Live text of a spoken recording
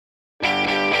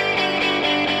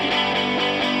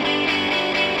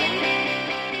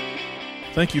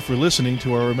Thank you for listening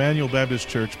to our Emmanuel Baptist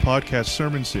Church podcast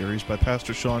sermon series by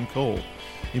Pastor Sean Cole.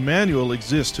 Emmanuel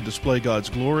exists to display God's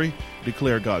glory,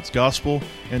 declare God's gospel,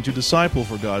 and to disciple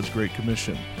for God's Great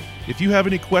Commission. If you have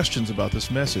any questions about this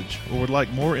message or would like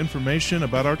more information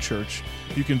about our church,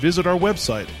 you can visit our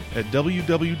website at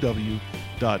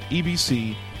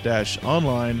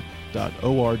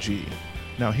www.ebc-online.org.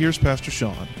 Now here's Pastor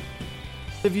Sean.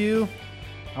 Of you,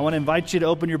 I want to invite you to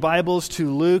open your Bibles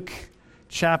to Luke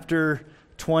chapter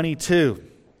 22.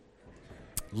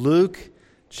 Luke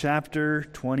chapter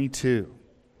 22.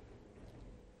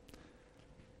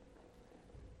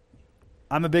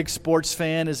 I'm a big sports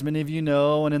fan, as many of you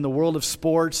know, and in the world of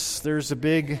sports, there's a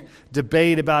big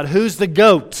debate about who's the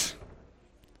GOAT.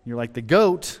 You're like, the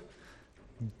GOAT?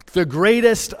 The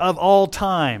greatest of all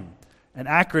time. An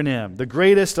acronym. The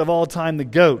greatest of all time, the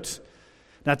GOAT.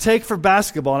 Now take for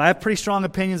basketball, and I have pretty strong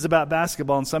opinions about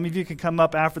basketball, and some of you can come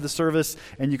up after the service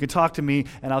and you can talk to me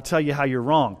and I'll tell you how you're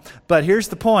wrong. But here's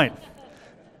the point.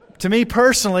 To me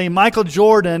personally, Michael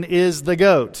Jordan is the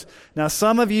GOAT. Now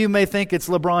some of you may think it's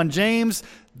LeBron James.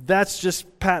 That's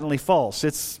just patently false.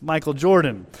 It's Michael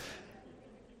Jordan.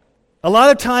 A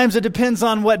lot of times it depends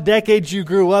on what decade you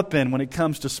grew up in when it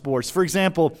comes to sports. For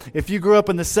example, if you grew up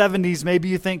in the 70s, maybe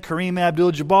you think Kareem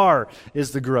Abdul-Jabbar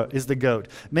is the GOAT.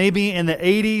 Maybe in the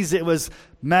 80s it was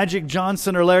Magic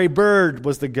Johnson or Larry Bird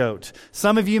was the GOAT.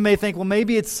 Some of you may think, well,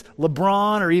 maybe it's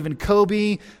LeBron or even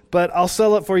Kobe, but I'll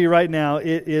sell it for you right now.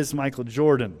 It is Michael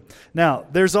Jordan. Now,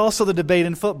 there's also the debate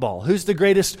in football. Who's the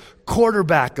greatest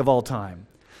quarterback of all time?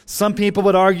 Some people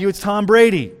would argue it's Tom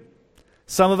Brady.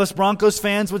 Some of us Broncos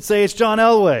fans would say it's John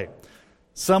Elway.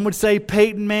 Some would say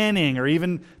Peyton Manning, or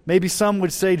even maybe some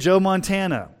would say Joe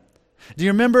Montana. Do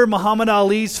you remember Muhammad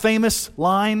Ali's famous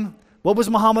line? What was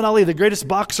Muhammad Ali, the greatest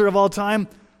boxer of all time?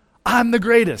 I'm the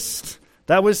greatest.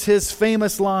 That was his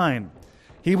famous line.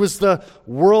 He was the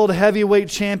world heavyweight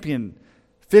champion,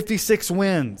 56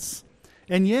 wins.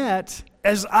 And yet,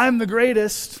 as I'm the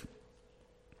greatest,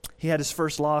 he had his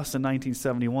first loss in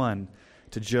 1971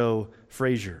 to Joe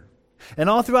Frazier.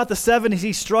 And all throughout the 70s,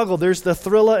 he struggled. There's the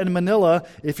Thrilla in Manila,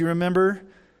 if you remember.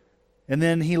 And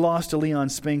then he lost to Leon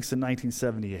Spinks in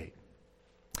 1978.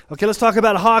 Okay, let's talk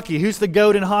about hockey. Who's the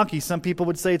GOAT in hockey? Some people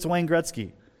would say it's Wayne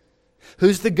Gretzky.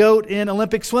 Who's the GOAT in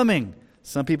Olympic swimming?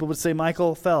 Some people would say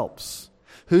Michael Phelps.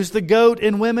 Who's the GOAT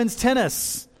in women's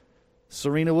tennis?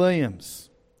 Serena Williams.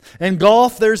 In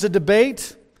golf, there's a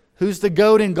debate. Who's the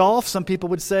GOAT in golf? Some people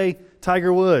would say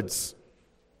Tiger Woods.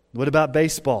 What about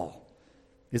baseball?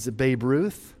 Is it Babe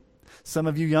Ruth? Some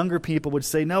of you younger people would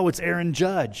say, no, it's Aaron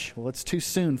Judge. Well, it's too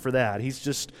soon for that. He's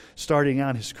just starting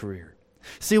out his career.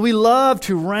 See, we love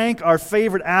to rank our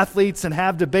favorite athletes and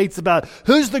have debates about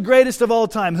who's the greatest of all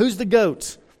time, who's the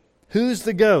GOAT, who's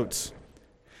the GOAT.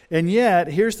 And yet,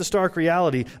 here's the stark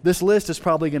reality. This list is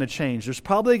probably going to change. There's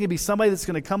probably going to be somebody that's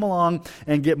going to come along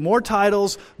and get more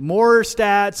titles, more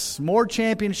stats, more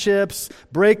championships,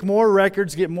 break more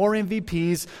records, get more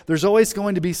MVPs. There's always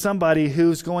going to be somebody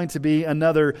who's going to be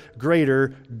another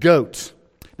greater GOAT.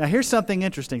 Now, here's something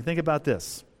interesting. Think about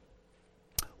this.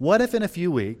 What if in a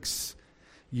few weeks,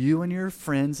 you and your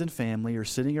friends and family are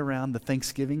sitting around the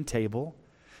Thanksgiving table,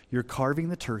 you're carving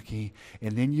the turkey,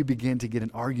 and then you begin to get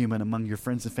an argument among your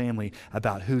friends and family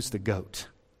about who's the GOAT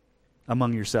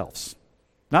among yourselves.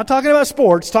 Not talking about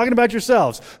sports, talking about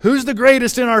yourselves. Who's the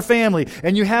greatest in our family?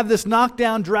 And you have this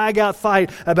knockdown, drag-out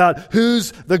fight about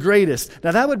who's the greatest.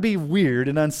 Now that would be weird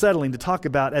and unsettling to talk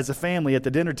about as a family at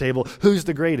the dinner table, who's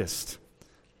the greatest.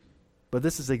 But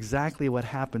this is exactly what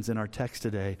happens in our text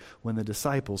today when the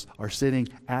disciples are sitting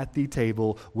at the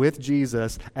table with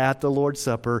Jesus at the Lord's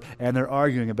Supper, and they're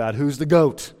arguing about who's the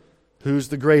GOAT, who's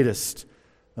the greatest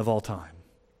of all time,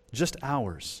 just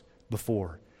hours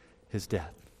before his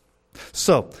death.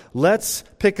 So let's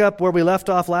pick up where we left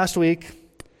off last week.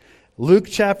 Luke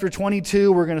chapter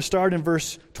 22, we're going to start in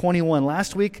verse 21.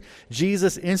 Last week,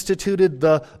 Jesus instituted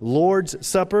the Lord's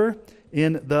Supper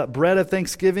in the bread of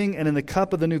thanksgiving and in the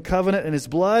cup of the new covenant in his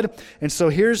blood. And so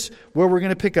here's where we're going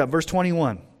to pick up, verse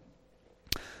 21.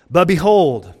 But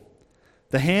behold,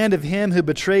 the hand of him who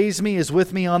betrays me is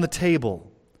with me on the table.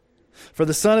 For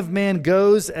the Son of Man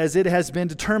goes as it has been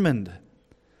determined.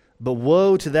 But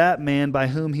woe to that man by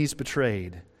whom he's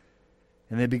betrayed.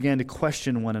 And they began to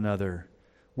question one another,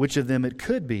 which of them it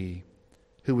could be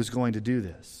who was going to do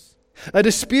this. A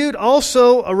dispute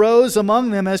also arose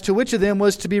among them as to which of them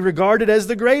was to be regarded as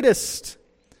the greatest.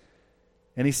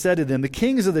 And he said to them, the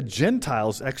kings of the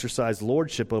Gentiles exercise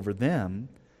lordship over them,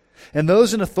 and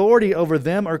those in authority over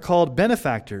them are called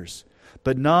benefactors,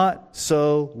 but not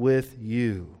so with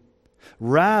you.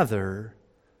 Rather,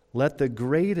 let the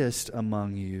greatest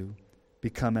among you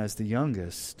become as the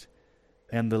youngest,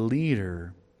 and the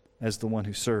leader as the one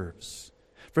who serves.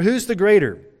 For who's the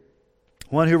greater?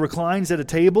 One who reclines at a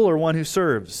table or one who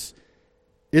serves?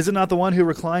 Is it not the one who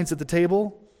reclines at the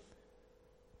table?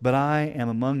 But I am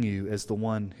among you as the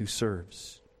one who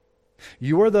serves.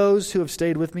 You are those who have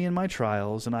stayed with me in my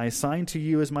trials, and I assign to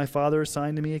you as my Father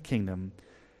assigned to me a kingdom,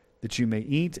 that you may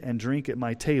eat and drink at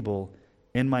my table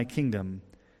in my kingdom,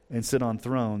 and sit on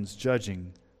thrones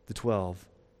judging the 12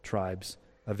 tribes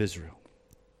of Israel.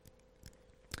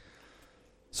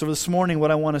 So this morning,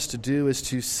 what I want us to do is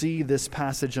to see this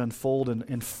passage unfold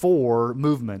in 4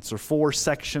 movements, or 4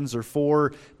 sections, or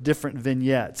 4 different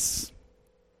vignettes.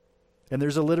 And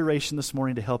there's alliteration this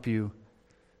morning to help you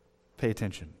pay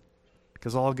attention,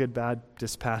 because all good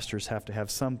Baptist pastors have to have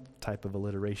some type of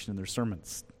alliteration in their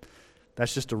sermons.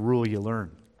 That's just a rule you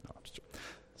learn.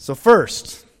 So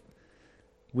first,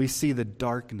 we see the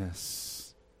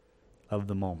darkness of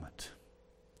the moment.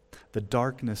 The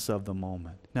darkness of the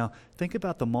moment. Now, think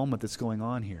about the moment that's going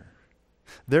on here.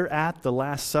 They're at the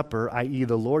Last Supper, i.e.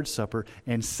 the Lord's Supper,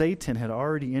 and Satan had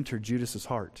already entered Judas's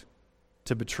heart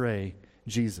to betray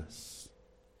Jesus.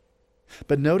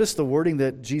 But notice the wording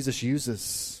that Jesus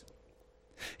uses.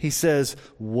 He says,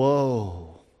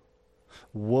 woe,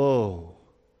 woe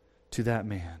to that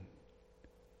man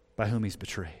by whom he's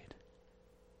betrayed.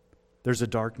 There's a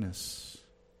darkness.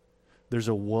 There's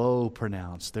a woe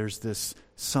pronounced. There's this,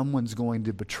 someone's going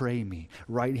to betray me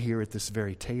right here at this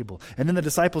very table. And then the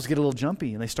disciples get a little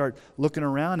jumpy and they start looking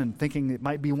around and thinking it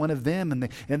might be one of them.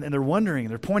 And they're wondering,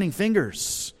 they're pointing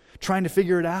fingers, trying to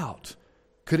figure it out.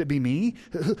 Could it be me?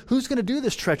 Who's going to do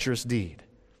this treacherous deed?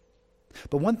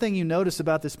 But one thing you notice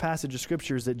about this passage of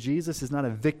Scripture is that Jesus is not a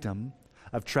victim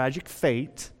of tragic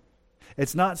fate.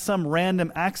 It's not some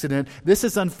random accident. This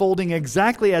is unfolding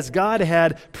exactly as God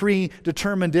had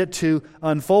predetermined it to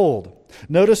unfold.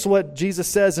 Notice what Jesus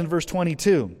says in verse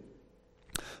 22.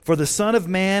 For the Son of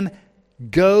Man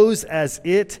goes as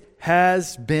it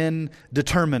has been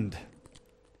determined.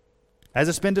 As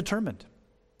it's been determined.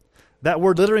 That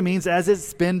word literally means as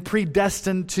it's been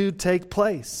predestined to take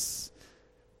place.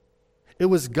 It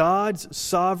was God's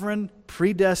sovereign,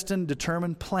 predestined,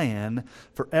 determined plan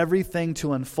for everything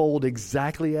to unfold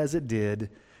exactly as it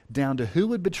did, down to who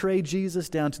would betray Jesus,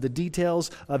 down to the details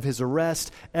of his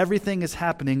arrest. Everything is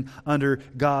happening under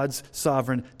God's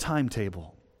sovereign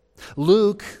timetable.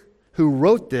 Luke, who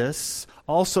wrote this,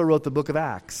 also wrote the book of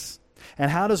Acts. And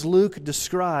how does Luke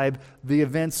describe the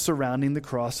events surrounding the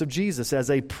cross of Jesus as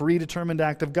a predetermined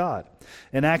act of God?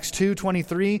 In Acts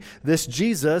 2:23, this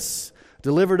Jesus,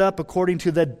 delivered up according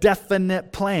to the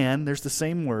definite plan, there's the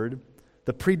same word,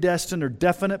 the predestined or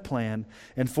definite plan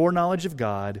and foreknowledge of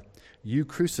God, you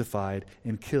crucified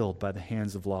and killed by the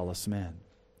hands of lawless men.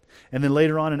 And then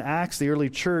later on in Acts, the early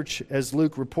church, as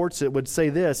Luke reports it, would say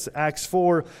this, Acts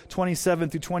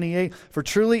 4:27-28, for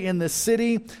truly in this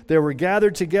city there were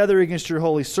gathered together against your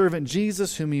holy servant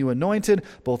Jesus, whom you anointed,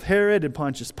 both Herod and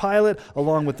Pontius Pilate,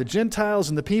 along with the Gentiles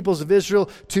and the peoples of Israel,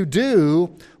 to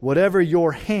do whatever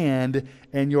your hand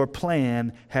and your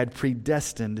plan had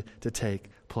predestined to take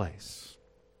place.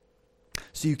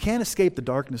 So you can't escape the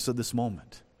darkness of this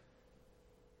moment.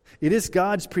 It is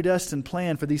God's predestined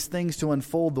plan for these things to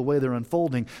unfold the way they're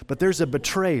unfolding, but there's a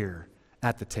betrayer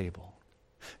at the table.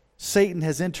 Satan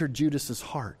has entered Judas's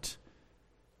heart.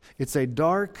 It's a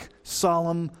dark,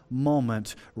 solemn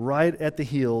moment right at the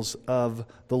heels of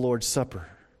the Lord's Supper.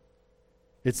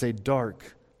 It's a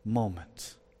dark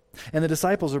moment. And the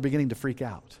disciples are beginning to freak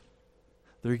out.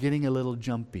 They're getting a little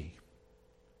jumpy.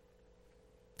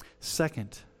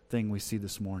 Second thing we see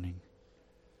this morning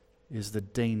is the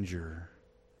danger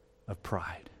of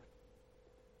pride.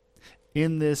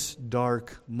 In this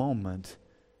dark moment,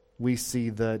 we see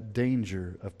the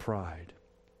danger of pride.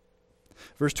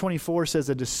 Verse 24 says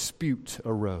a dispute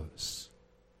arose.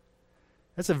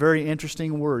 That's a very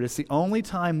interesting word. It's the only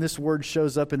time this word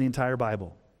shows up in the entire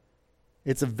Bible.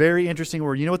 It's a very interesting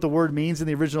word. You know what the word means in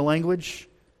the original language?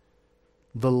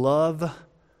 The love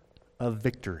of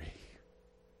victory.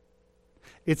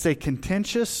 It's a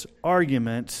contentious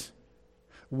argument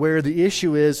where the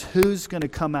issue is who's going to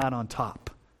come out on top.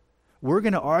 We're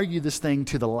going to argue this thing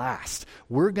to the last.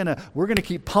 We're going to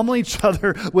keep pummeling each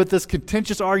other with this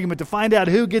contentious argument to find out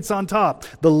who gets on top.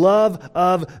 The love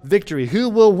of victory. Who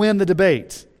will win the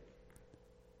debate?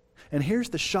 And here's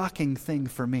the shocking thing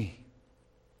for me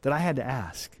that I had to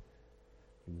ask.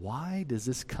 Why does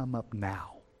this come up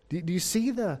now? Do you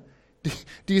see the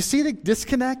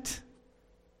disconnect?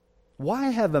 Why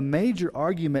have a major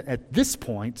argument at this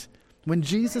point when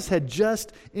Jesus had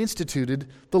just instituted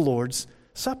the Lord's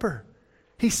Supper?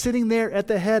 He's sitting there at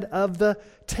the head of the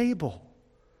table.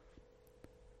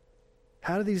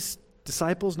 How do these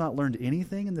disciples not learned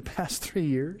anything in the past 3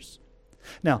 years?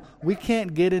 Now, we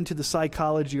can't get into the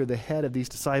psychology or the head of these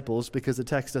disciples because the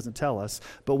text doesn't tell us,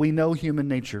 but we know human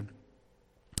nature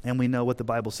and we know what the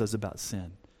Bible says about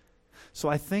sin. So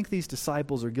I think these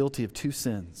disciples are guilty of 2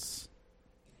 sins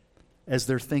as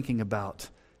they're thinking about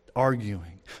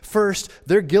arguing. First,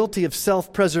 they're guilty of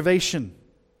self-preservation.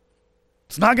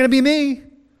 It's not going to be me.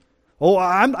 Oh,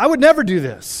 I would never do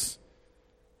this.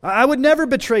 I would never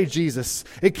betray Jesus.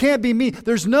 It can't be me.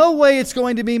 There's no way it's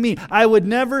going to be me. I would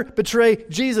never betray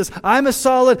Jesus. I'm as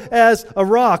solid as a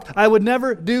rock. I would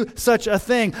never do such a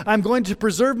thing. I'm going to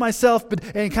preserve myself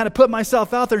and kind of put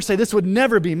myself out there and say, this would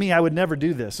never be me. I would never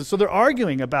do this. And so they're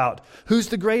arguing about who's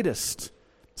the greatest.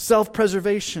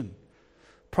 Self-preservation.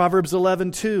 Proverbs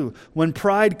 11:2, when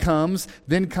pride comes,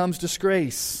 then comes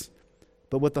disgrace.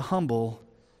 But with the humble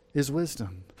is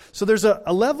wisdom. So there's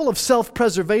a level of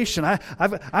self-preservation.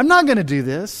 I'm not going to do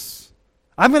this.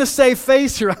 I'm going to save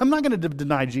face here. I'm not going to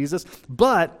deny Jesus.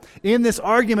 But in this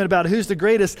argument about who's the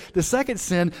greatest, the second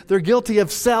sin, they're guilty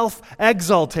of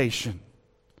self-exaltation.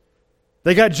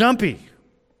 They got jumpy.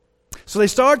 So they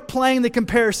start playing the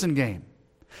comparison game.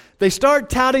 They start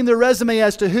touting their resume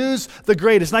as to who's the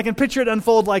greatest. And I can picture it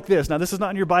unfold like this. Now, this is not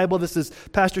in your Bible. This is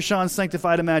Pastor Sean's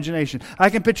sanctified imagination.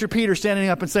 I can picture Peter standing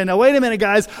up and saying, now, wait a minute,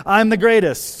 guys. I'm the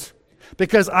greatest.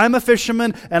 Because I'm a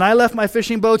fisherman and I left my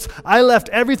fishing boats. I left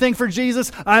everything for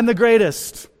Jesus. I'm the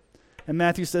greatest. And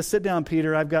Matthew says, sit down,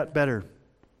 Peter. I've got better.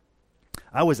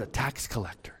 I was a tax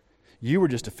collector. You were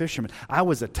just a fisherman. I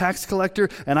was a tax collector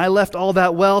and I left all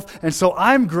that wealth. And so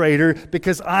I'm greater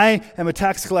because I am a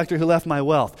tax collector who left my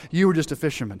wealth. You were just a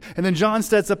fisherman. And then John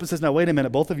steps up and says, now wait a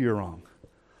minute, both of you are wrong.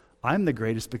 I'm the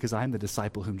greatest because I'm the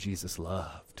disciple whom Jesus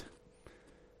loved.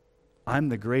 I'm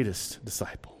the greatest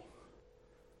disciple.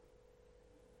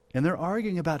 And they're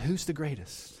arguing about who's the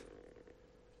greatest.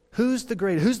 Who's the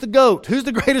greatest? Who's the GOAT? Who's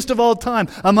the greatest of all time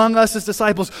among us as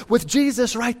disciples with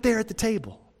Jesus right there at the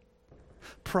table?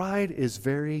 Pride is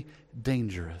very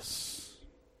dangerous.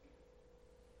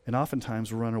 And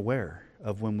oftentimes we're unaware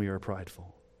of when we are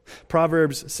prideful.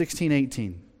 Proverbs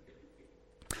 16:18.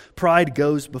 Pride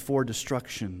goes before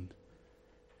destruction,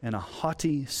 and a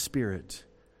haughty spirit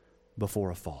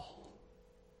before a fall.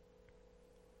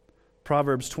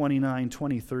 Proverbs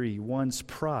 29:23. One's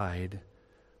pride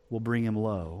will bring him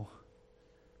low,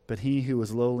 but he who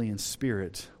is lowly in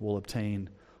spirit will obtain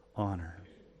honor.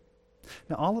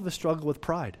 Now, all of us struggle with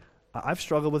pride. I've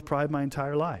struggled with pride my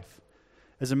entire life.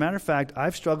 As a matter of fact,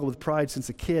 I've struggled with pride since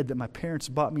a kid that my parents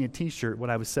bought me a t-shirt when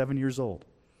I was 7 years old.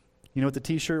 You know what the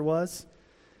t-shirt was?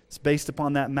 It's based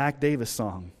upon that Mac Davis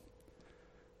song.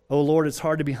 Oh Lord, it's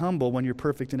hard to be humble when you're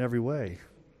perfect in every way.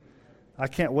 I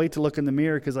can't wait to look in the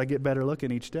mirror because I get better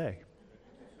looking each day.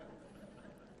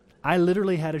 I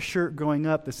literally had a shirt growing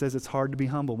up that says it's hard to be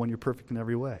humble when you're perfect in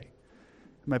every way.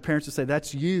 My parents would say,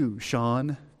 that's you,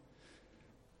 Sean.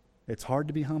 It's hard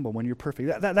to be humble when you're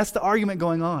perfect. That's the argument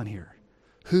going on here.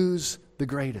 Who's the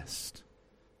greatest?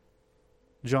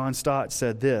 John Stott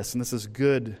said this, and this is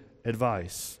good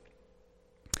advice.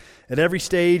 At every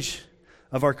stage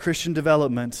of our Christian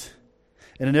development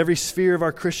and in every sphere of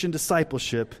our Christian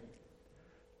discipleship,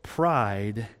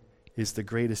 pride is the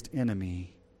greatest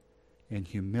enemy and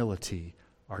humility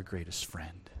our greatest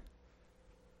friend.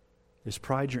 Is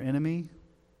pride your enemy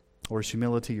or is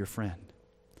humility your friend?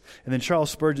 And then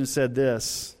Charles Spurgeon said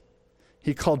this.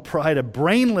 He called pride a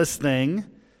brainless thing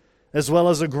as well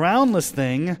as a groundless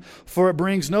thing, for it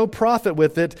brings no profit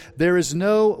with it. There is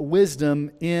no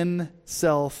wisdom in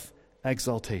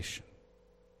self-exaltation.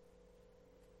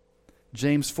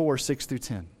 James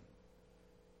 4:6-10.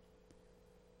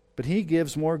 But he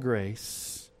gives more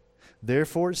grace.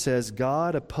 Therefore it says,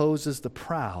 God opposes the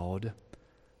proud,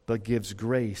 but gives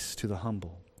grace to the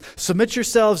humble. Submit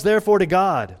yourselves therefore to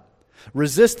God.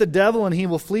 Resist the devil and he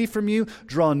will flee from you.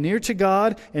 Draw near to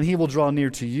God and he will draw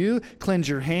near to you. Cleanse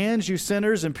your hands, you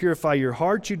sinners, and purify your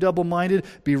hearts, you double-minded.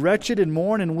 Be wretched and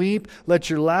mourn and weep. Let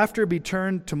your laughter be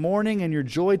turned to mourning and your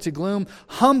joy to gloom.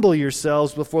 Humble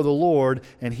yourselves before the Lord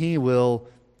and he will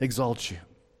exalt you.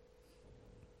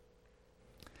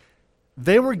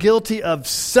 They were guilty of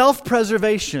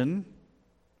self-preservation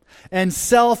and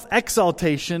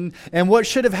self-exaltation. And what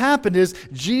should have happened is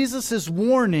Jesus'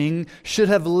 warning should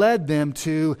have led them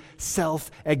to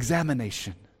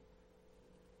self-examination.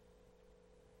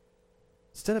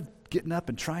 Instead of getting up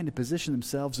and trying to position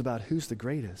themselves about who's the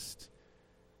greatest,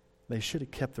 they should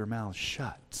have kept their mouths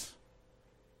shut.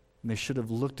 And they should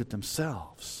have looked at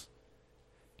themselves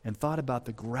and thought about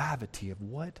the gravity of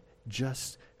what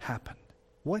just happened.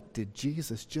 What did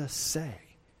Jesus just say?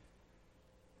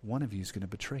 One of you is going to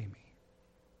betray me.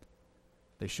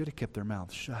 They should have kept their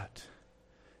mouths shut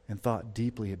and thought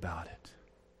deeply about it.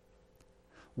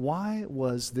 Why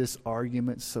was this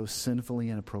argument so sinfully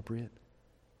inappropriate?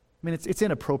 I mean, it's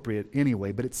inappropriate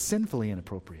anyway, but it's sinfully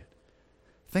inappropriate.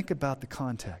 Think about the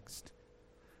context.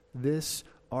 This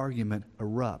argument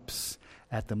erupts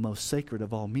at the most sacred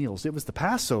of all meals. It was the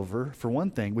Passover, for one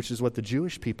thing, which is what the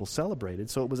Jewish people celebrated.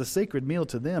 So it was a sacred meal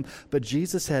to them. But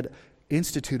Jesus had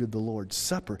instituted the Lord's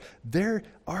Supper. They're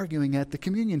arguing at the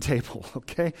communion table,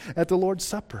 okay? At the Lord's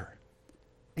Supper.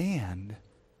 And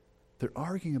they're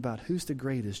arguing about who's the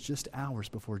greatest just hours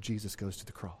before Jesus goes to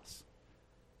the cross.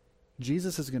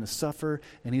 Jesus is going to suffer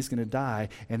and he's going to die,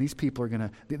 and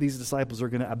these disciples are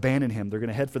going to abandon him. They're going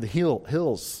to head for the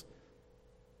hills.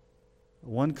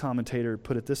 One commentator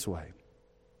put it this way: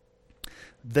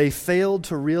 they failed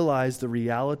to realize the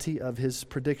reality of his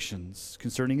predictions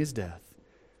concerning his death,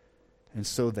 and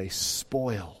so they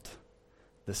spoiled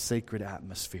the sacred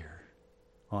atmosphere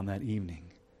on that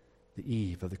evening, the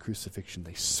eve of the crucifixion.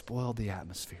 They spoiled the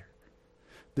atmosphere.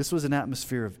 This was an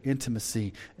atmosphere of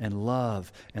intimacy and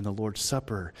love and the Lord's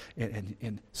Supper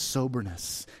and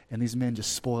soberness. And these men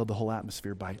just spoiled the whole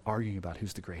atmosphere by arguing about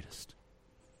who's the greatest.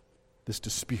 This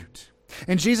dispute.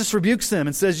 And Jesus rebukes them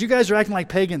and says, you guys are acting like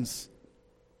pagans.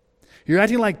 You're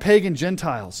acting like pagan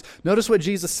Gentiles. Notice what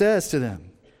Jesus says to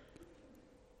them.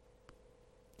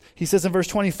 He says in verse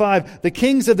 25, the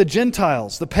kings of the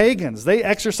Gentiles, the pagans, they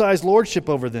exercise lordship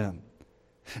over them.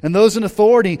 And those in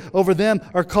authority over them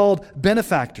are called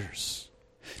benefactors.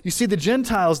 You see, the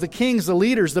Gentiles, the kings, the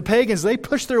leaders, the pagans, they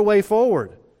push their way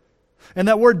forward. And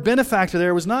that word benefactor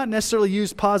there was not necessarily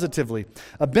used positively.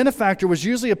 A benefactor was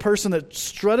usually a person that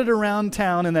strutted around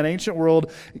town in that ancient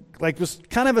world, like was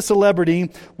kind of a celebrity,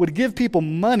 would give people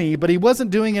money, but he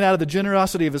wasn't doing it out of the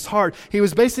generosity of his heart. He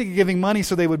was basically giving money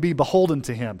so they would be beholden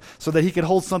to him, so that he could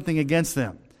hold something against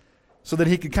them, so that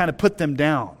he could kind of put them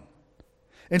down.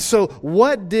 And so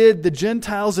what did the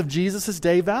Gentiles of Jesus'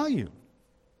 day value?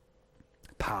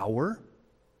 Power,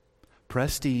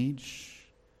 prestige,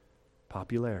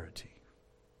 popularity.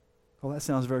 Well, that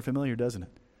sounds very familiar, doesn't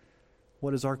it?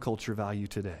 What does our culture value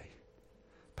today?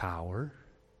 Power,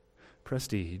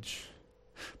 prestige,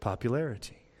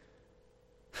 popularity.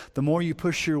 The more you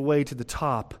push your way to the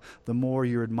top, the more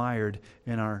you're admired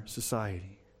in our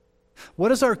society. What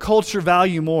does our culture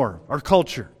value more? Our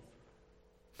culture.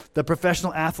 The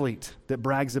professional athlete that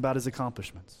brags about his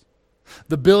accomplishments.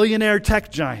 The billionaire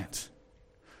tech giant.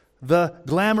 The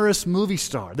glamorous movie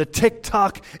star. The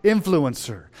TikTok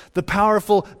influencer. The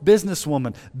powerful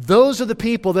businesswoman. Those are the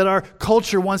people that our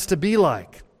culture wants to be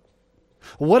like.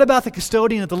 What about the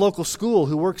custodian at the local school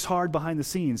who works hard behind the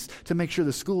scenes to make sure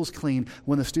the school's clean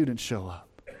when the students show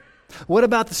up? What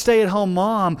about the stay-at-home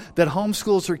mom that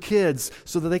homeschools her kids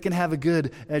so that they can have a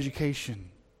good education?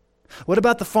 What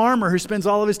about the farmer who spends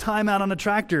all of his time out on a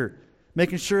tractor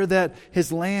making sure that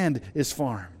his land is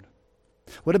farmed?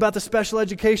 What about the special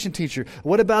education teacher?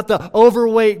 What about the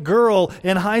overweight girl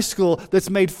in high school that's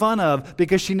made fun of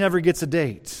because she never gets a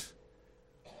date?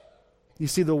 You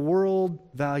see, the world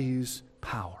values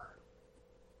power.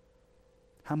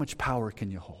 How much power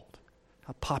can you hold?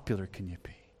 How popular can you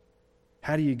be?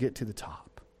 How do you get to the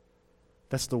top?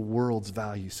 That's the world's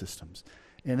value systems.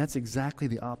 And that's exactly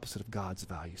the opposite of God's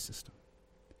value system.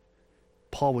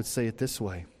 Paul would say it this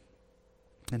way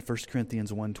in 1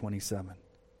 Corinthians 1:27.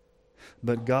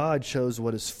 But God chose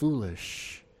what is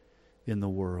foolish in the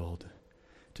world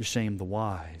to shame the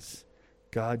wise.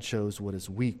 God chose what is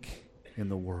weak in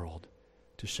the world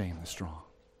to shame the strong.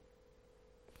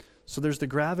 So there's the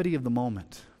gravity of the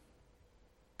moment,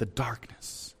 the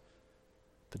darkness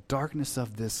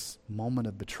of this moment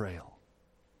of betrayal.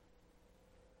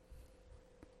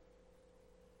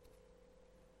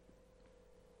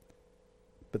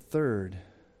 But third,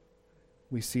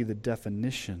 we see the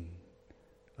definition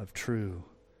of true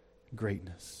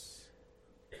greatness.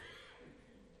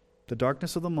 The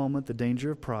darkness of the moment, the danger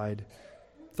of pride.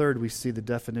 Third, we see the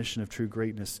definition of true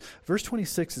greatness. Verse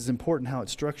 26 is important how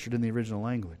it's structured in the original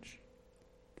language.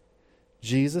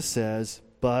 Jesus says,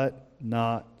 but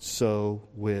not so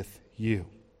with you.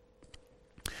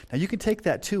 Now you can take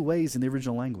that two ways in the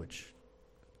original language.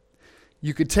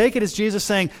 You could take it as Jesus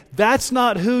saying, that's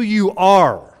not who you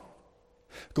are.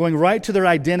 Going right to their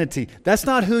identity. That's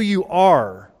not who you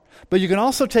are. But you can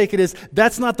also take it as,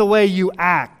 that's not the way you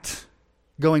act.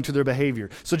 Going to their behavior.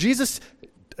 So Jesus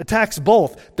attacks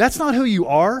both. That's not who you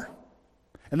are,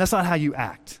 and that's not how you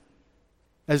act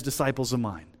as disciples of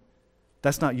mine.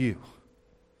 That's not you.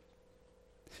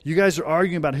 You guys are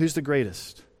arguing about who's the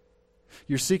greatest.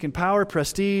 You're seeking power,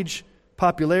 prestige,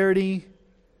 popularity.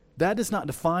 that does not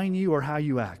define you or how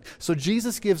you act. So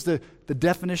Jesus gives the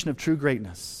definition of true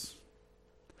greatness.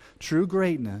 True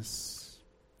greatness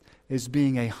is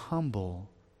being a humble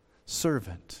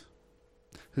servant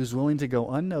who's willing to go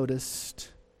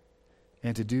unnoticed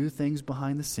and to do things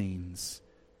behind the scenes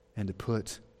and to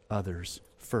put others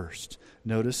first.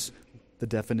 Notice the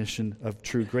definition of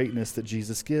true greatness that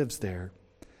Jesus gives there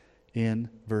in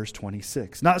verse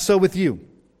 26. Not so with you.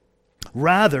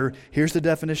 Rather, here's the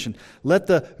definition. Let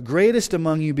the greatest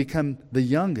among you become the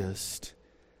youngest,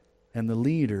 and the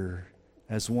leader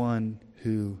as one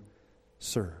who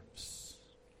serves.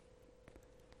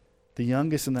 The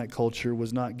youngest in that culture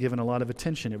was not given a lot of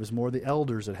attention. It was more the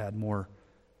elders that had more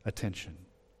attention.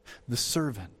 The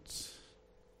servant.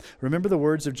 Remember the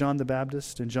words of John the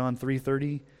Baptist in John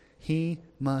 3:30? He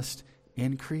must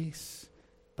increase,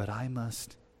 but I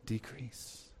must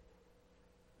decrease.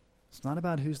 It's not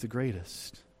about who's the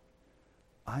greatest.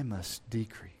 I must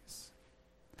decrease.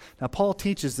 Now, Paul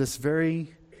teaches this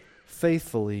very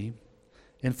faithfully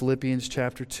in Philippians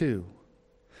chapter 2.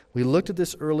 We looked at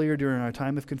this earlier during our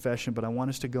time of confession, but I want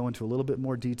us to go into a little bit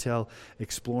more detail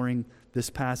exploring this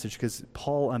passage because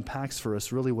Paul unpacks for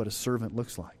us really what a servant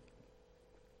looks like.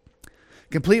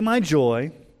 Complete my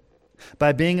joy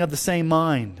by being of the same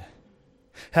mind,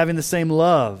 having the same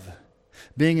love,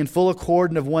 being in full accord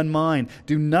and of one mind.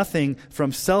 Do nothing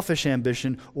from selfish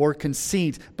ambition or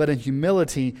conceit, but in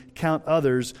humility count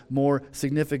others more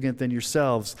significant than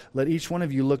yourselves. Let each one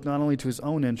of you look not only to his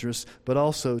own interests, but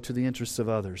also to the interests of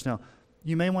others. Now,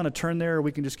 you may want to turn there, or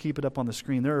we can just keep it up on the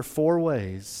screen. There are 4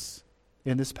 ways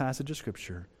in this passage of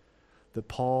Scripture that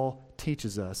Paul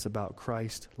teaches us about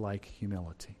Christ-like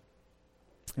humility.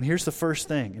 And here's the first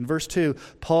thing. In verse 2,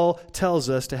 Paul tells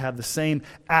us to have the same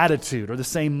attitude or the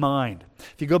same mind.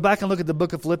 If you go back and look at the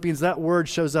book of Philippians, that word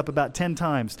shows up about 10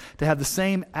 times. To have the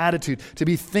same attitude, to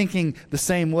be thinking the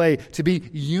same way, to be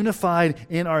unified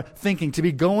in our thinking, to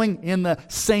be going in the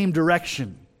same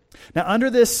direction. Now, under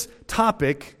this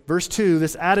topic, verse 2,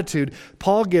 this attitude,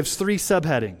 Paul gives 3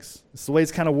 subheadings. It's the way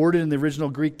it's kind of worded in the original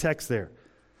Greek text there.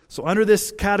 So under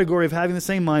this category of having the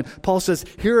same mind, Paul says,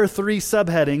 here are 3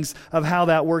 subheadings of how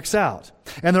that works out.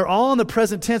 And they're all in the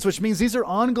present tense, which means these are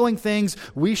ongoing things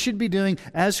we should be doing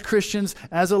as Christians,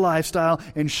 as a lifestyle,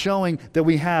 and showing that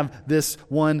we have this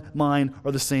one mind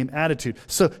or the same attitude.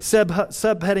 So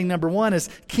subheading number 1 is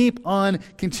keep on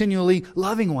continually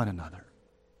loving one another.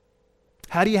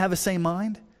 How do you have the same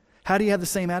mind? How do you have the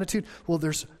same attitude? Well,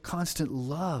 there's constant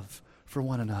love for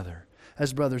one another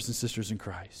as brothers and sisters in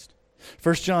Christ.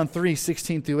 1 John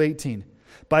 3:16 through 18.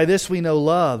 By this we know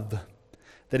love,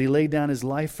 that he laid down his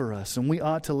life for us, and we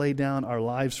ought to lay down our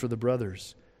lives for the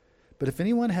brothers. But if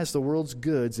anyone has the world's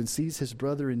goods and sees his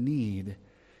brother in need,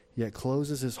 yet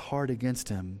closes his heart against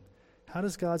him, how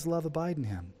does God's love abide in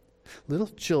him? Little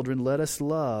children, let us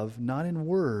love, not in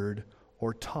word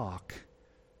or talk,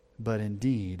 but in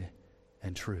deed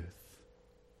and truth.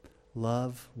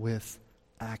 Love with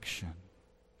action.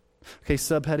 Okay,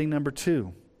 subheading number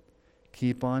 2.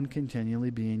 Keep on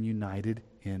continually being united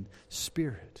in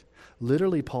spirit.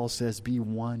 Literally, Paul says, be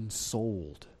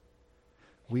one-souled.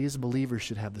 We as believers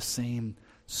should have the same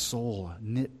soul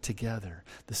knit together.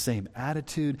 The same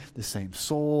attitude, the same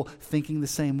soul, thinking the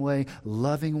same way,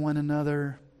 loving one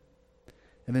another.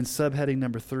 And then subheading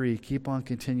number 3, keep on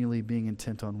continually being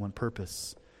intent on one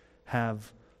purpose.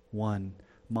 Have one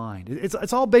mind.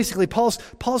 It's all basically Paul's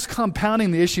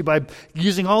compounding the issue by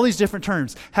using all these different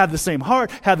terms. Have the same heart,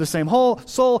 have the same whole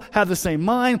soul, have the same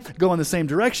mind, go in the same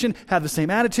direction, have the same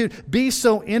attitude. Be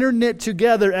so interknit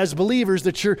together as believers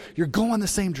that you're going the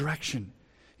same direction.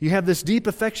 You have this deep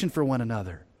affection for one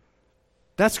another.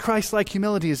 That's Christ-like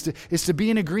humility, is to be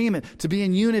in agreement, to be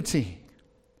in unity.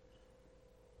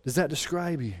 Does that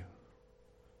describe you?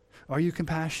 Are you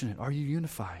compassionate? Are you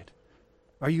unified?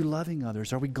 Are you loving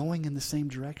others? Are we going in the same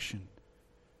direction?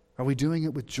 Are we doing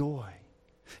it with joy?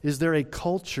 Is there a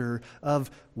culture of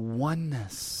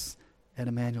oneness at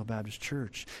Emmanuel Baptist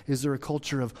Church? Is there a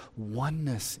culture of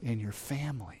oneness in your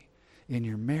family, in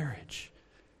your marriage,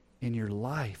 in your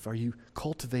life? Are you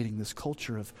cultivating this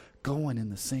culture of going in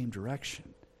the same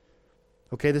direction?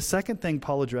 Okay, the second thing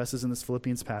Paul addresses in this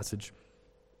Philippians passage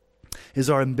is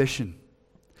our ambition.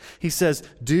 He says,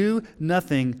 do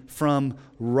nothing from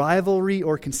rivalry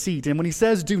or conceit. And when he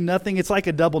says do nothing, it's like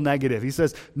a double negative. He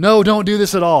says, no, don't do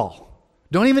this at all.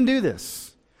 Don't even do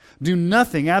this. Do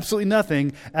nothing, absolutely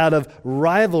nothing, out of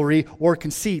rivalry or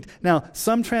conceit. Now,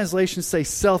 some translations say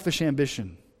selfish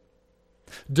ambition.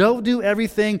 Don't do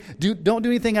anything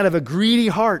out of a greedy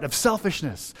heart of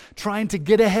selfishness, trying to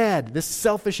get ahead, this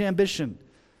selfish ambition.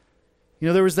 You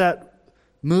know, there was that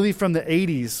Movie from the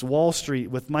 80s, Wall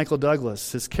Street, with Michael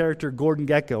Douglas, his character Gordon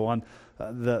Gekko on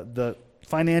the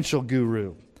financial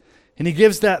guru. And he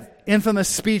gives that infamous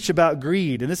speech about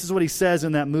greed. And this is what he says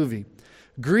in that movie.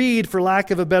 Greed, for lack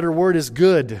of a better word, is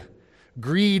good.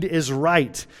 Greed is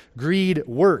right. Greed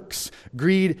works.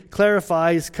 Greed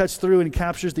clarifies, cuts through, and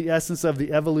captures the essence of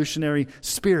the evolutionary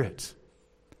spirit.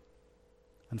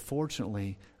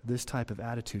 Unfortunately, this type of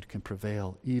attitude can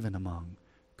prevail even among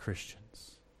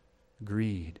Christians.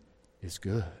 Greed is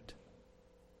good.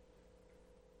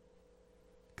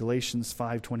 Galatians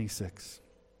 5:26.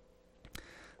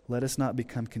 Let us not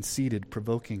become conceited,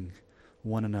 provoking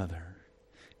one another,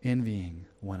 envying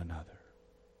one another.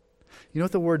 You know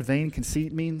what the word vain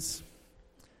conceit means?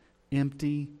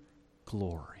 Empty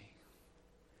glory.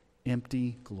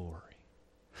 Empty glory.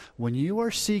 When you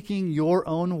are seeking your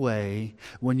own way,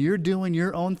 when you're doing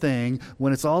your own thing,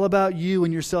 when it's all about you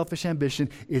and your selfish ambition,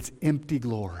 it's empty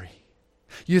glory.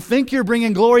 You think you're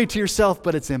bringing glory to yourself,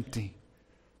 but it's empty.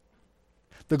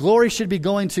 The glory should be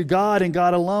going to God and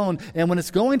God alone. And when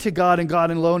it's going to God and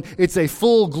God alone, it's a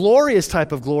full, glorious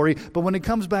type of glory. But when it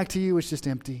comes back to you, it's just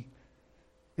empty.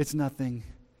 It's nothing.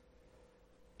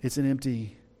 It's an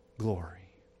empty glory.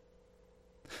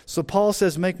 So Paul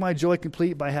says, make my joy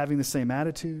complete by having the same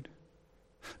attitude.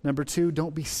 Number 2,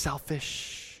 don't be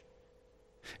selfish.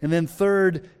 And then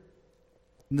third,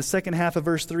 in the second half of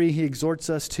verse 3, he exhorts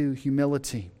us to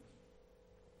humility.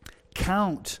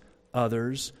 Count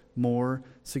others more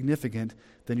significant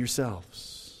than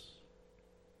yourselves.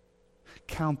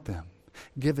 Count them.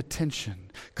 Give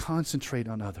attention. Concentrate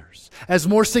on others as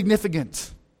more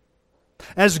significant,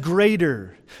 as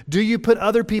greater. Do you put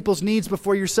other people's needs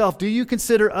before yourself? Do you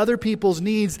consider other people's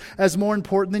needs as more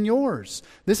important than yours?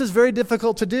 This is very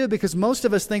difficult to do because most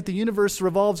of us think the universe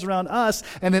revolves around us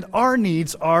and that our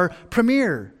needs are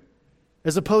premier,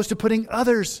 as opposed to putting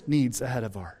others' needs ahead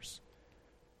of ours.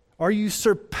 Are you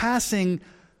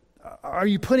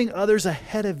putting others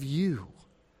ahead of you?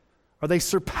 Are they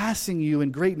surpassing you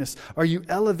in greatness? Are you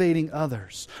elevating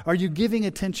others? Are you giving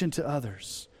attention to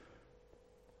others?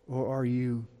 Or are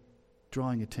you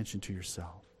drawing attention to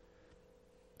yourself?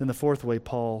 Then the fourth way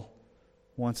Paul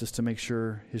wants us to make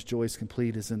sure his joy is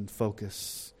complete is in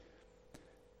focus.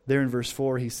 There in verse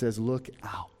 4 he says, look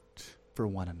out for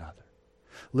one another.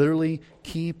 Literally,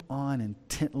 keep on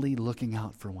intently looking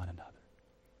out for one another.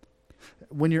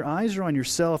 When your eyes are on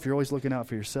yourself, you're always looking out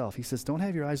for yourself. He says, don't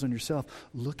have your eyes on yourself.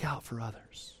 Look out for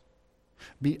others.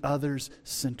 Be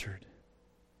others-centered.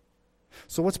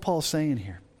 So what's Paul saying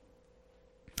here?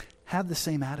 Have the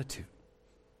same attitude.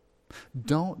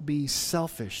 Don't be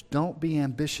selfish. Don't be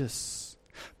ambitious.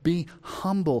 Be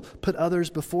humble. Put others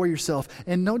before yourself.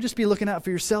 And don't just be looking out for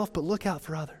yourself, but look out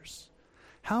for others.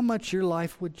 How much your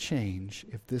life would change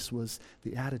if this was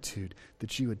the attitude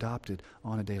that you adopted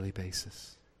on a daily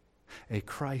basis? A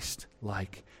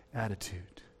Christ-like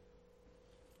attitude.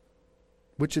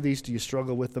 Which of these do you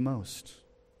struggle with the most?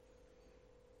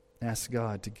 Ask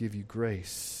God to give you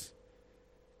grace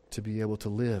to be able to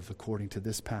live according to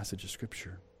this passage of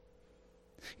Scripture.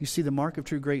 You see, the mark of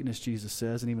true greatness, Jesus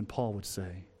says, and even Paul would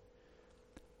say,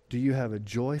 do you have a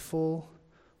joyful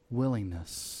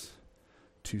willingness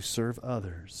to serve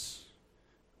others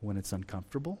when it's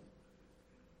uncomfortable,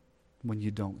 when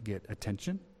you don't get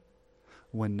attention,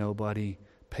 when nobody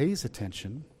pays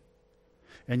attention,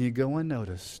 and you go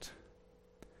unnoticed,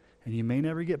 and you may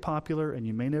never get popular, and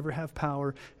you may never have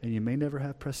power, and you may never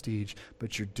have prestige,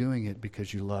 but you're doing it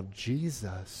because you love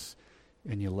Jesus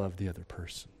and you love the other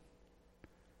person.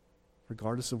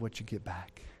 Regardless of what you get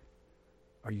back,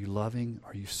 are you loving?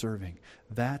 Are you serving?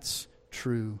 That's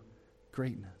true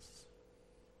greatness.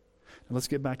 Now let's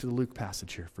get back to the Luke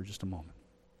passage here for just a moment.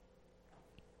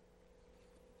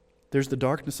 There's the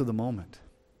darkness of the moment.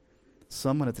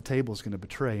 Someone at the table is going to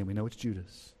betray, and we know it's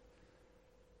Judas.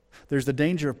 There's the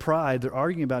danger of pride. They're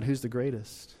arguing about who's the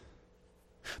greatest.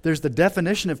 There's the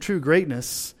definition of true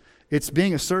greatness. It's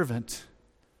being a servant.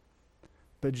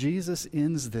 But Jesus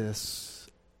ends this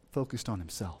focused on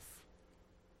himself.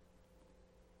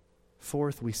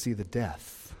 Fourth, we see the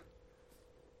death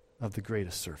of the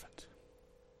greatest servant.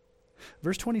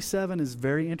 Verse 27 is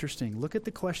very interesting. Look at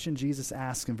the question Jesus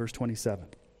asks in verse 27.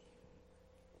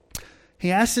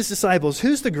 He asked his disciples,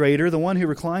 who's the greater, the one who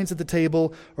reclines at the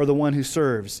table or the one who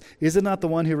serves? Is it not the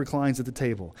one who reclines at the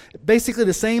table? Basically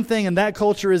the same thing in that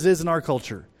culture as is in our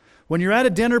culture. When you're at a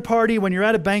dinner party, when you're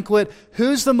at a banquet,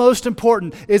 who's the most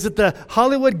important? Is it the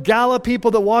Hollywood gala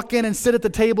people that walk in and sit at the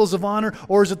tables of honor,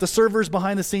 or is it the servers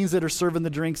behind the scenes that are serving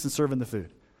the drinks and serving the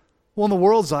food? Well, in the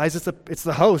world's eyes, it's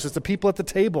the host, it's the people at the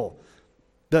table.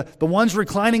 The ones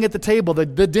reclining at the table, the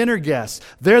dinner guests,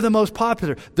 they're the most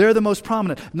popular. They're the most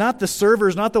prominent. Not the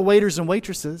servers, not the waiters and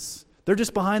waitresses. They're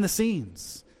just behind the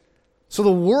scenes. So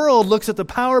the world looks at the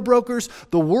power brokers.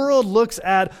 The world looks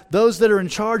at those that are in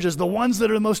charge as the ones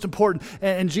that are the most important.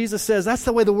 And Jesus says that's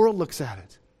the way the world looks at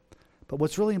it. But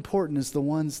what's really important is the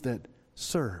ones that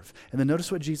serve. And then notice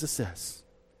what Jesus says.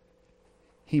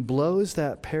 He blows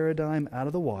that paradigm out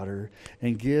of the water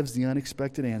and gives the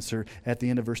unexpected answer at the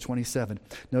end of verse 27.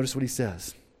 Notice what he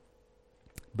says.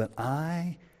 But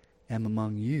I am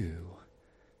among you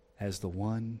as the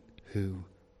one who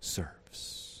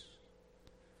serves.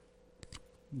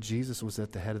 Jesus was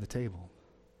at the head of the table.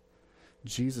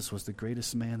 Jesus was the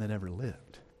greatest man that ever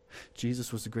lived.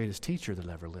 Jesus was the greatest teacher that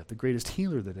ever lived, the greatest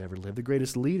healer that ever lived, the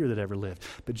greatest leader that ever lived.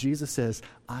 But Jesus says,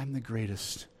 I'm the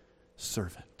greatest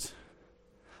servant.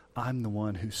 I'm the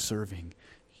one who's serving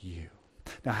you.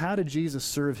 Now, how did Jesus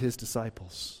serve his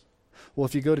disciples? Well,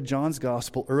 if you go to John's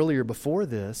gospel earlier before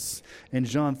this, in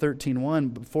John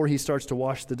 13:1, before he starts to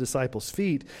wash the disciples'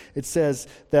 feet, it says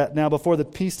that now before the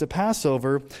feast of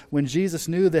Passover, when Jesus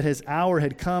knew that his hour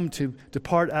had come to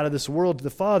depart out of this world to the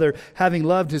Father, having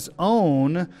loved his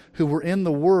own who were in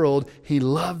the world, he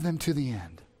loved them to the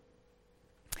end.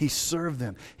 He served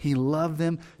them. He loved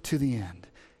them to the end.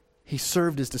 He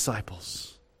served his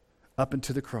disciples up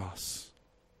into the cross.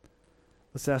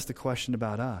 Let's ask the question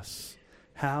about us.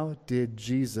 How did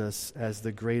Jesus, as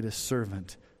the greatest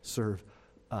servant, serve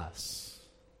us?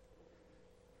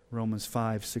 Romans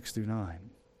 5:6-9.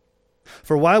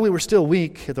 For while we were still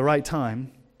weak at the right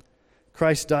time,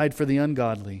 Christ died for the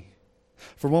ungodly.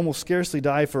 For one will scarcely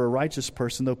die for a righteous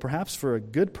person, though perhaps for a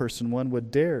good person one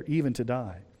would dare even to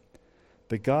die.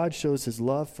 But God shows his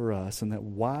love for us, and that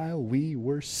while we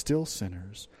were still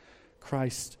sinners,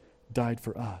 Christ died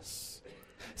for us.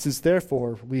 Since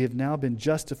therefore we have now been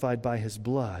justified by his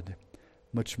blood,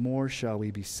 much more shall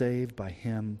we be saved by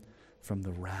him from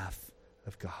the wrath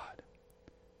of God.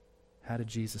 How did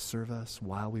Jesus serve us?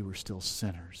 While we were still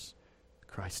sinners,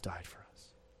 Christ died for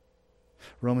us.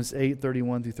 Romans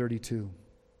 8:31-32.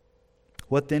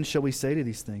 What then shall we say to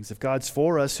these things? If God's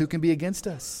for us, who can be against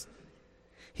us?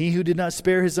 He who did not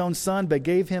spare his own son, but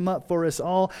gave him up for us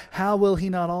all, how will he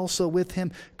not also with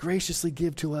him graciously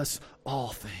give to us all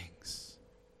things?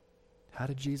 How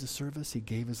did Jesus serve us? He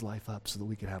gave his life up so that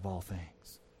we could have all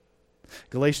things.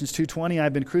 Galatians 2:20,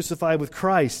 I've been crucified with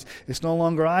Christ. It's no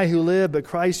longer I who live, but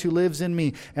Christ who lives in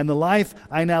me. And the life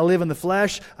I now live in the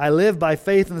flesh, I live by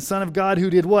faith in the Son of God who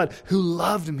did what? Who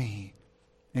loved me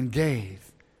and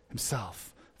gave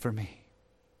himself for me.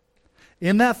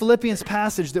 In that Philippians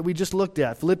passage that we just looked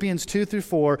at, Philippians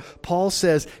 2-4, Paul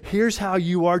says, here's how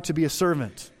you are to be a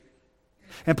servant.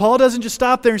 And Paul doesn't just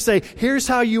stop there and say, here's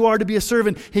how you are to be a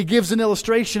servant. He gives an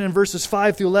illustration in verses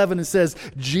 5-11 and says,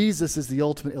 Jesus is the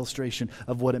ultimate illustration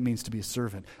of what it means to be a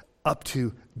servant, up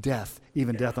to death,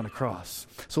 even death on a cross.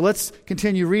 So let's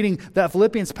continue reading that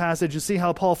Philippians passage and see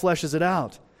how Paul fleshes it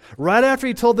out. Right after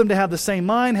he told them to have the same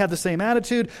mind, have the same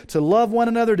attitude, to love one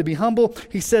another, to be humble,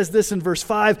 he says this in verse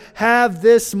 5, have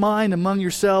this mind among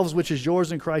yourselves, which is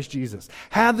yours in Christ Jesus.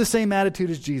 Have the same attitude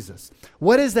as Jesus.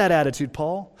 What is that attitude,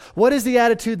 Paul? What is the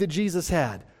attitude that Jesus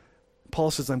had?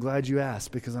 Paul says, I'm glad you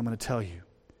asked, because I'm going to tell you.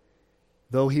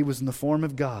 Though he was in the form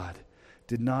of God,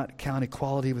 did not count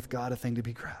equality with God a thing to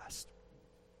be grasped.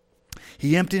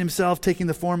 He emptied himself, taking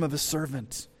the form of a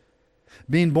servant.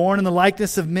 Being born in the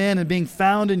likeness of men and being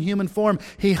found in human form,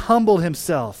 he humbled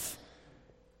himself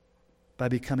by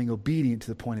becoming obedient to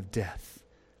the point of death,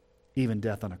 even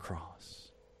death on a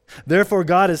cross. Therefore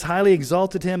God has highly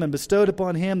exalted him and bestowed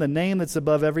upon him the name that's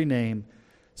above every name,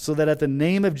 so that at the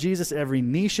name of Jesus every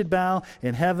knee should bow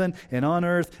in heaven and on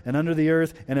earth and under the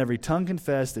earth, and every tongue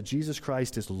confess that Jesus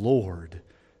Christ is Lord,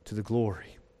 to the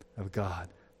glory of God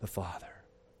the Father.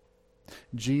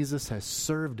 Jesus has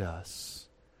served us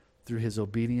through his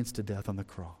obedience to death on the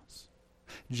cross.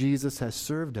 Jesus has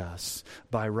served us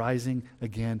by rising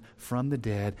again from the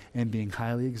dead and being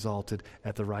highly exalted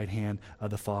at the right hand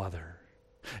of the Father.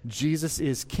 Jesus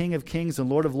is King of kings and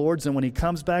Lord of lords, and when he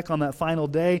comes back on that final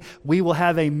day, we will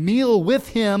have a meal with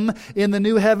him in the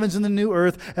new heavens and the new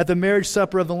earth at the marriage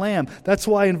supper of the Lamb. That's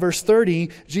why in verse 30,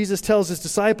 Jesus tells his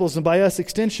disciples, and by us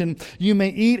extension, you may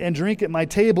eat and drink at my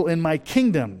table in my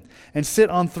kingdom and sit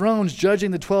on thrones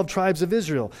judging the 12 tribes of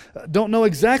Israel. Don't know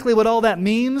exactly what all that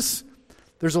means.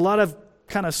 There's a lot of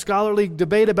kind of scholarly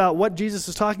debate about what Jesus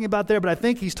is talking about there, but I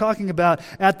think he's talking about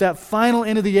at that final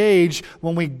end of the age,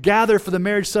 when we gather for the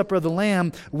marriage supper of the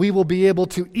Lamb, we will be able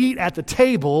to eat at the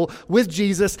table with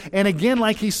Jesus, and again,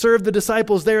 like he served the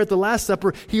disciples there at the Last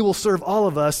Supper, he will serve all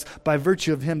of us by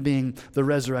virtue of him being the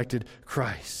resurrected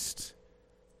Christ.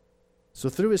 So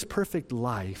through his perfect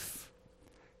life,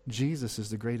 Jesus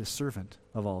is the greatest servant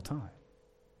of all time.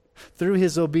 Through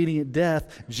his obedient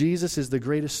death, Jesus is the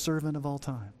greatest servant of all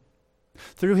time.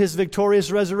 Through his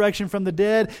victorious resurrection from the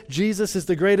dead, Jesus is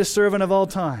the greatest servant of all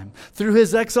time. Through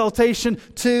his exaltation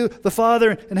to the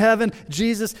Father in heaven,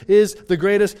 Jesus is the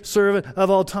greatest servant of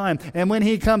all time. And when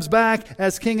he comes back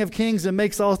as King of Kings and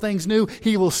makes all things new,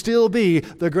 he will still be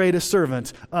the greatest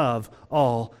servant of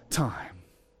all time.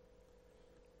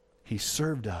 He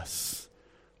served us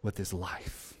with his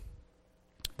life.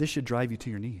 This should drive you to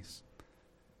your knees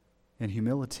in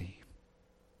humility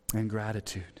and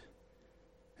gratitude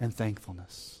and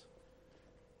thankfulness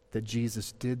that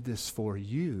Jesus did this for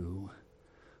you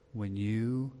when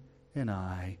you and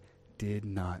I did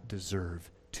not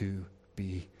deserve to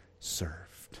be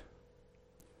served.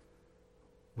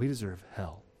 We deserve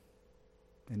hell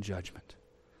and judgment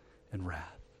and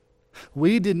wrath.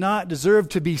 We did not deserve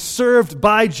to be served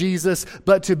by Jesus,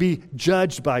 but to be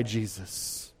judged by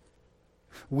Jesus.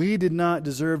 We did not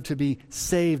deserve to be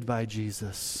saved by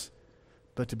Jesus,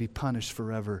 but to be punished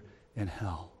forever in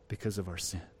hell because of our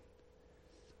sin.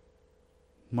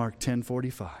 Mark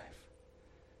 10:45.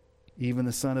 Even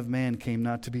the Son of Man came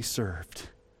not to be served,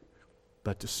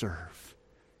 but to serve.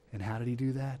 And how did he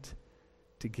do that?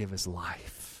 To give his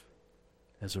life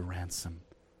as a ransom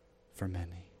for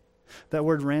many. That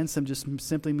word ransom just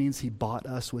simply means he bought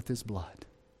us with his blood.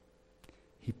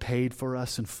 He paid for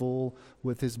us in full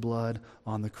with his blood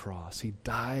on the cross. He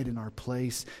died in our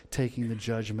place, taking the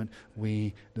judgment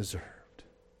we deserved.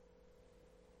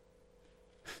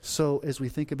 So as we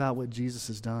think about what Jesus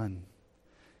has done,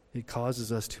 it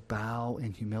causes us to bow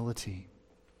in humility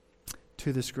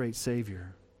to this great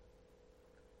Savior,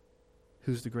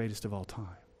 who's the greatest of all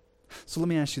time. So let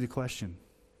me ask you the question.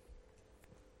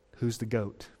 Who's the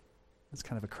GOAT? That's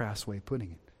kind of a crass way of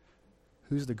putting it.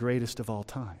 Who's the greatest of all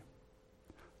time?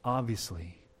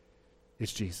 Obviously,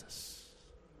 it's Jesus.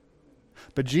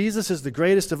 But Jesus is the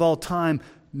greatest of all time,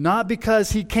 not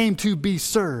because he came to be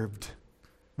served,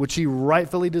 which he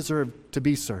rightfully deserved to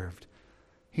be served.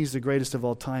 He's the greatest of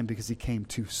all time because he came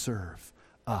to serve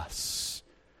us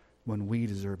when we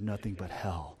deserve nothing but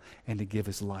hell, and to give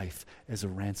his life as a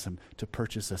ransom to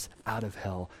purchase us out of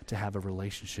hell to have a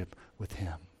relationship with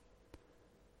him.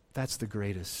 That's the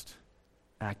greatest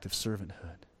act of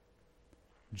servanthood.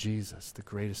 Jesus, the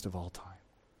greatest of all time,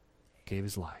 gave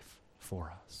his life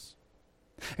for us.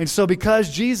 And so because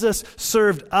Jesus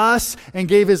served us and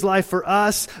gave his life for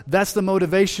us, that's the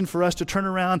motivation for us to turn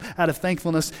around out of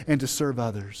thankfulness and to serve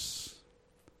others.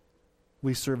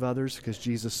 We serve others because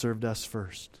Jesus served us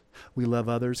first. We love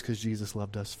others because Jesus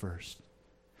loved us first.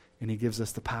 And he gives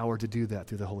us the power to do that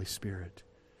through the Holy Spirit,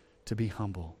 to be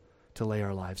humble, to lay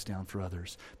our lives down for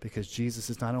others, because Jesus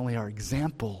is not only our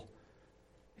example,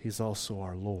 he's also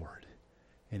our Lord,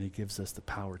 and he gives us the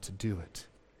power to do it.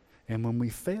 And when we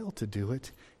fail to do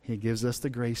it, he gives us the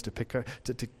grace to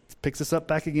picks us up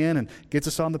back again and gets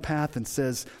us on the path and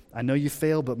says, I know you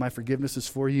failed, but my forgiveness is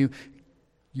for you.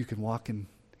 You can walk in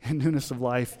newness of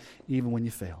life even when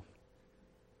you fail.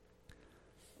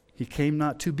 He came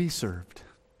not to be served,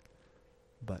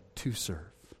 but to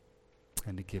serve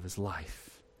and to give his life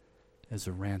as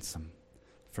a ransom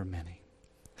for many.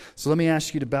 So let me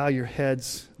ask you to bow your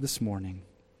heads this morning.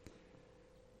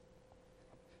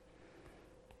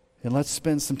 And let's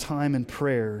spend some time in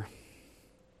prayer,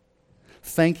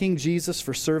 thanking Jesus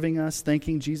for serving us,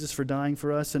 thanking Jesus for dying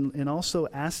for us, and also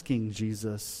asking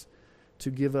Jesus to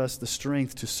give us the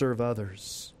strength to serve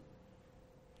others,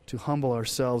 to humble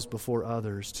ourselves before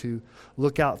others, to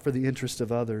look out for the interest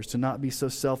of others, to not be so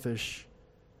selfish,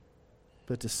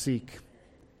 but to seek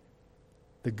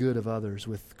the good of others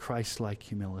with Christ-like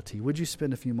humility. Would you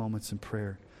spend a few moments in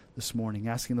prayer this morning,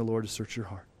 asking the Lord to search your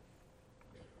heart?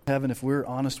 Heaven, if we're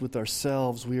honest with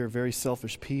ourselves, we are very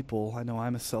selfish people. I know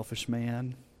I'm a selfish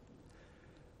man.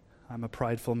 I'm a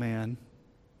prideful man.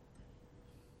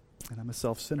 And I'm a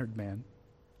self-centered man.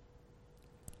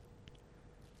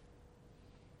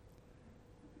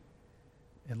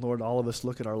 And Lord, all of us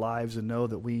look at our lives and know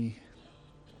that we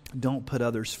don't put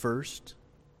others first.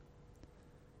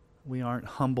 We aren't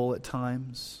humble at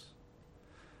times.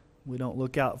 We don't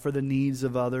look out for the needs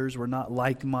of others. We're not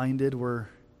like-minded. We're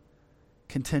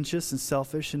contentious and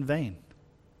selfish and vain.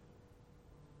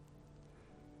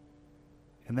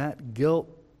 And that guilt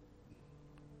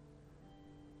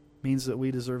means that we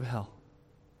deserve hell.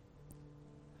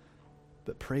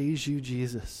 But praise you,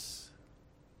 Jesus,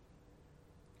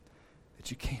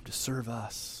 that you came to serve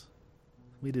us.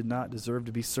 We did not deserve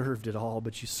to be served at all,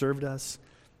 but you served us.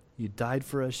 You died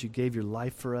for us. You gave your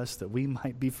life for us that we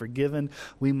might be forgiven,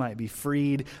 we might be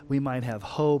freed, we might have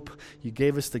hope. You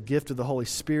gave us the gift of the Holy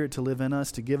Spirit to live in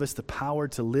us, to give us the power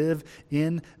to live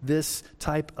in this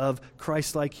type of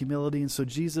Christ-like humility. And so,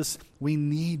 Jesus, we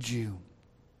need you.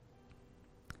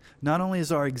 Not only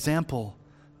as our example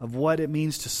of what it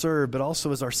means to serve, but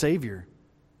also as our Savior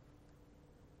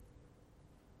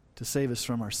to save us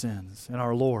from our sins, and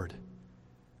our Lord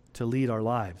to lead our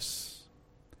lives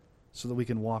so that we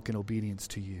can walk in obedience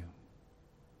to you.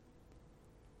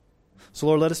 So,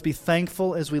 Lord, let us be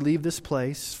thankful as we leave this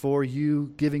place for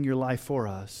you giving your life for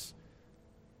us.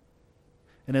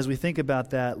 And as we think about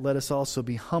that, let us also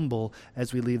be humble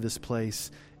as we leave this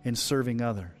place in serving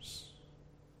others.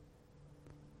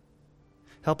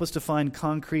 Help us to find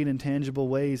concrete and tangible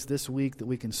ways this week that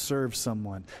we can serve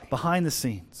someone behind the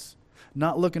scenes,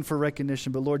 not looking for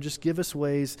recognition, but Lord, just give us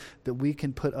ways that we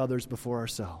can put others before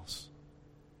ourselves,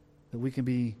 that we can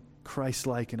be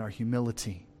Christ-like in our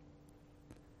humility,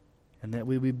 and that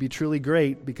we would be truly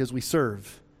great because we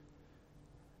serve,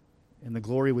 and the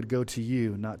glory would go to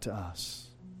you, not to us.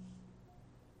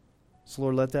 So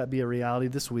Lord, let that be a reality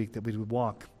this week, that we would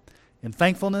walk in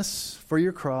thankfulness for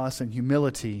your cross and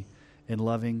humility in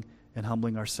loving and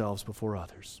humbling ourselves before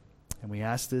others. And we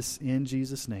ask this in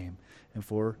Jesus' name and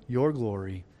for your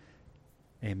glory.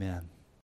 Amen.